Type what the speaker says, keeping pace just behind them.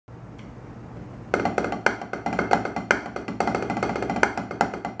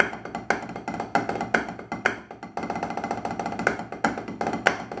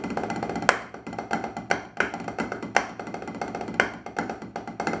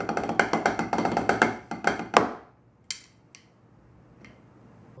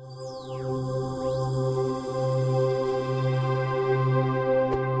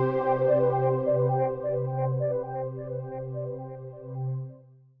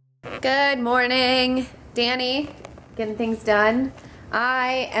Good morning, Danny. Getting things done.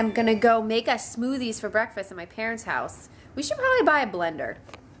 I am gonna go make us smoothies for breakfast at my parents' house. We should probably buy a blender.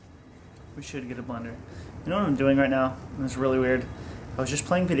 We should get a blender. You know what I'm doing right now? It's really weird. I was just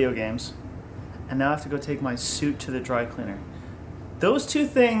playing video games, and now I have to go take my suit to the dry cleaner. Those two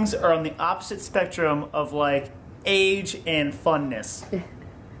things are on the opposite spectrum of like age and funness.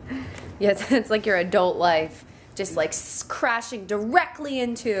 Yes, it's like your adult life, just like crashing directly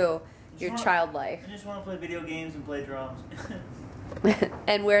into your child life. I just want to play video games and play drums.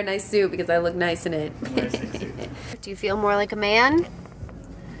 And wear a nice suit because I look nice in it. Wear a sick suit. Do you feel more like a man?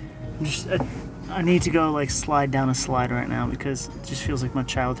 I need to go like slide down a slide right now because it just feels like my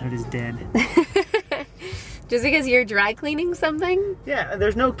childhood is dead. Just because you're dry cleaning something? Yeah,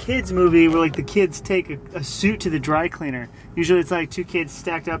 there's no kids movie where like the kids take a suit to the dry cleaner. Usually it's like two kids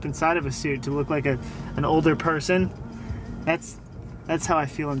stacked up inside of a suit to look like an older person. That's how I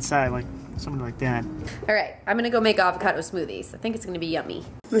feel inside, like somebody like that. All right, I'm gonna go make avocado smoothies. I think it's gonna be yummy.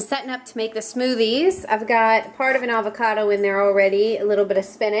 I'm setting up to make the smoothies. I've got part of an avocado in there already, a little bit of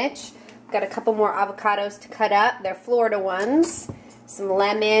spinach. I've got a couple more avocados to cut up. They're Florida ones. Some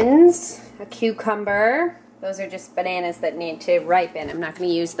lemons, a cucumber. Those are just bananas that need to ripen. I'm not going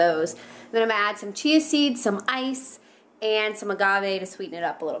to use those. Then I'm going to add some chia seeds, some ice, and some agave to sweeten it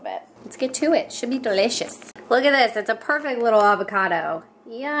up a little bit. Let's get to it. Should be delicious. Look at this. It's a perfect little avocado.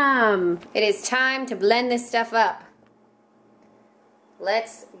 Yum. It is time to blend this stuff up.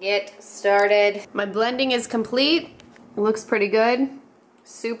 Let's get started. My blending is complete. It looks pretty good.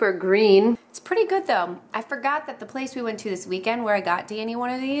 Super green. It's pretty good though. I forgot that the place we went to this weekend where I got Danny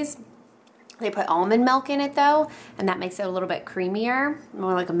one of these, they put almond milk in it though, and that makes it a little bit creamier,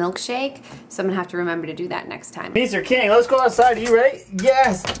 more like a milkshake. So I'm gonna have to remember to do that next time. Mr. King, let's go outside. Are you ready?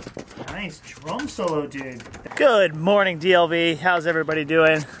 Yes! Nice drum solo, dude. Good morning, DLV. How's everybody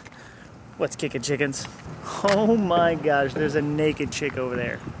doing? What's kicking chickens? Oh my gosh, there's a naked chick over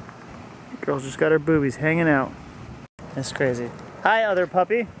there. Girl's just got her boobies hanging out. That's crazy. Hi, other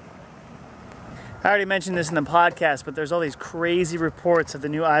puppy. I already mentioned this in the podcast, but there's all these crazy reports of the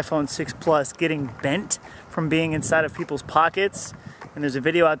new iPhone 6 Plus getting bent from being inside of people's pockets. And there's a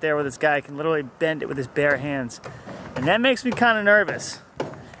video out there where this guy can literally bend it with his bare hands. And that makes me kind of nervous.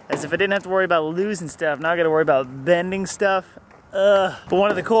 As if I didn't have to worry about losing stuff, now I got to worry about bending stuff. Ugh. But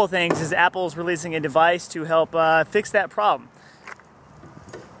one of the cool things is Apple's releasing a device to help fix that problem.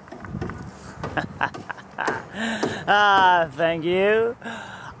 Thank you.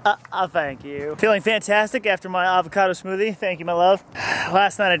 Thank you. Feeling fantastic after my avocado smoothie. Thank you, my love.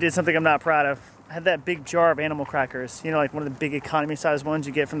 Last night I did something I'm not proud of. I had that big jar of animal crackers. You know, like one of the big economy size ones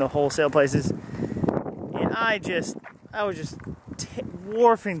you get from the wholesale places. And I was just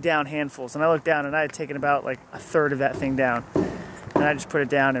warfing down handfuls. And I looked down and I had taken about like a third of that thing down. And I just put it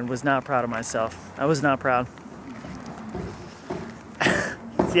down and was not proud of myself. I was not proud.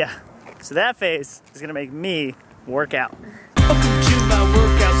 Yeah. So that face is gonna make me work out. Welcome to my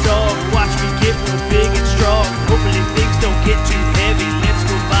workout song. Watch me get real big and strong. Hopefully things don't get too heavy. Let's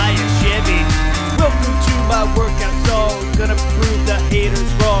go buy a Chevy. Welcome to my workout song. Gonna prove the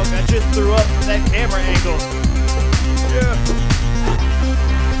haters wrong. I just threw up from that camera angle. Yeah.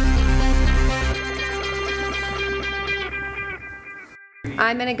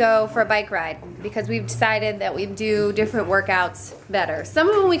 I'm gonna go for a bike ride because we've decided that we do different workouts better. Some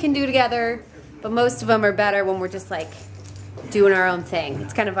of them we can do together, but most of them are better when we're just like doing our own thing.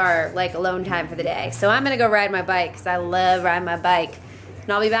 It's kind of our like alone time for the day. So I'm gonna go ride my bike because I love riding my bike.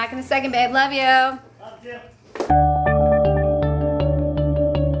 And I'll be back in a second, babe. Love you. Love you.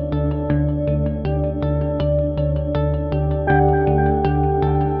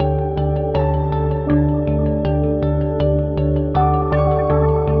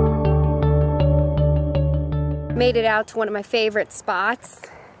 Made it out to one of my favorite spots.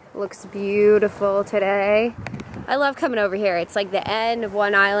 Looks beautiful today. I love coming over here. It's like the end of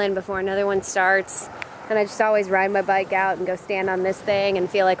one island before another one starts. And I just always ride my bike out and go stand on this thing and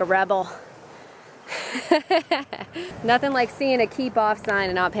feel like a rebel. Nothing like seeing a keep off sign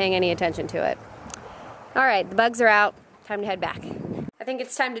and not paying any attention to it. All right, the bugs are out. Time to head back. I think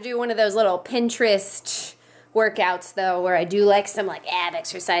it's time to do one of those little Pinterest workouts though, where I do like some like ab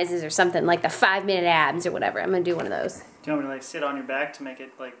exercises or something, like the 5-minute abs or whatever. I'm gonna do one of those. Do you want me to like sit on your back to make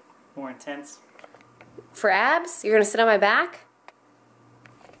it like more intense? For abs? You're gonna sit on my back?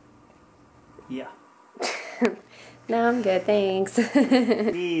 Yeah. No, I'm good, thanks.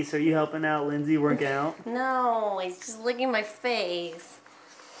 Please, are you helping out Lindsay work out? No, he's just licking my face.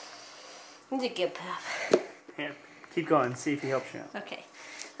 He's a good pup. Yeah, keep going, see if he helps you out. Okay.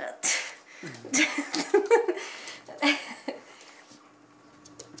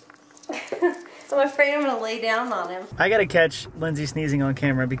 I'm afraid I'm gonna lay down on him. I gotta catch Lindsay sneezing on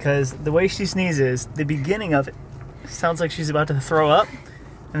camera because the way she sneezes, the beginning of it sounds like she's about to throw up,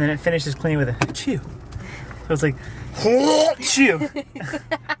 and then it finishes clean with a chew. So it's like, chew.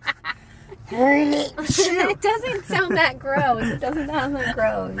 It doesn't sound that gross. It doesn't sound that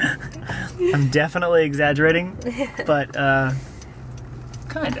gross. I'm definitely exaggerating, but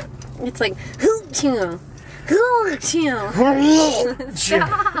kind of. It's like,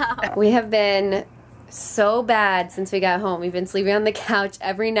 stop. We have been so bad since we got home. We've been sleeping on the couch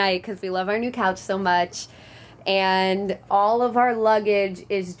every night because we love our new couch so much. And all of our luggage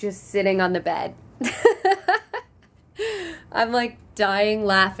is just sitting on the bed. I'm like dying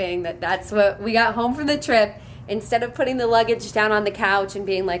laughing that's what we got home from the trip. Instead of putting the luggage down on the couch and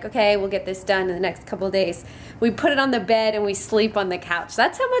being like, okay, we'll get this done in the next couple of days, we put it on the bed and we sleep on the couch.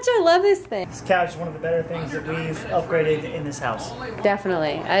 That's how much I love this thing. This couch is one of the better things that we've upgraded in this house.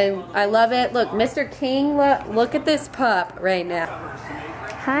 Definitely. I love it. Look, Mr. King, look at this pup right now.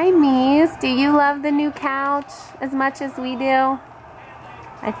 Hi, Mies. Do you love the new couch as much as we do?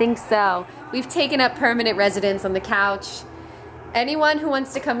 I think so. We've taken up permanent residence on the couch. Anyone who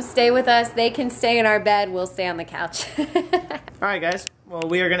wants to come stay with us, they can stay in our bed. We'll stay on the couch. Alright guys, well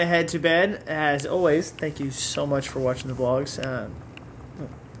we are going to head to bed. As always, thank you so much for watching the vlogs.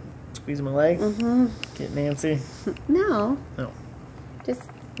 Squeeze my leg. Get Nancy. No. No. Just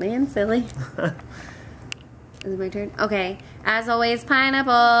man silly. Is it my turn? Okay. As always,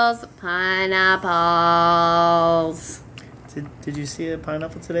 pineapples. Pineapples. Did you see a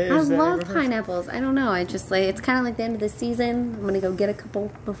pineapple today? I love pineapples. I don't know. I just like, it's kind of like the end of the season. I'm going to go get a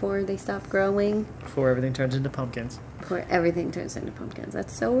couple before they stop growing. Before everything turns into pumpkins. Before everything turns into pumpkins.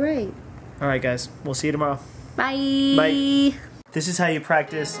 That's so right. Alright guys, we'll see you tomorrow. Bye. Bye. This is how you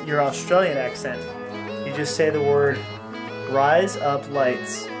practice your Australian accent. You just say the word, rise up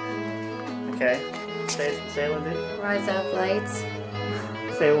lights. Okay? Say it, Lindsay. Rise up lights.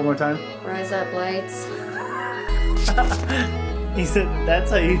 Say it one more time. Rise up lights. He said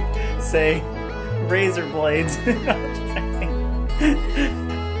that's how you say razor blades.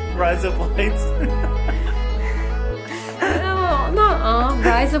 Rise up lights. No,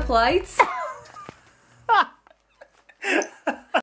 rise up lights.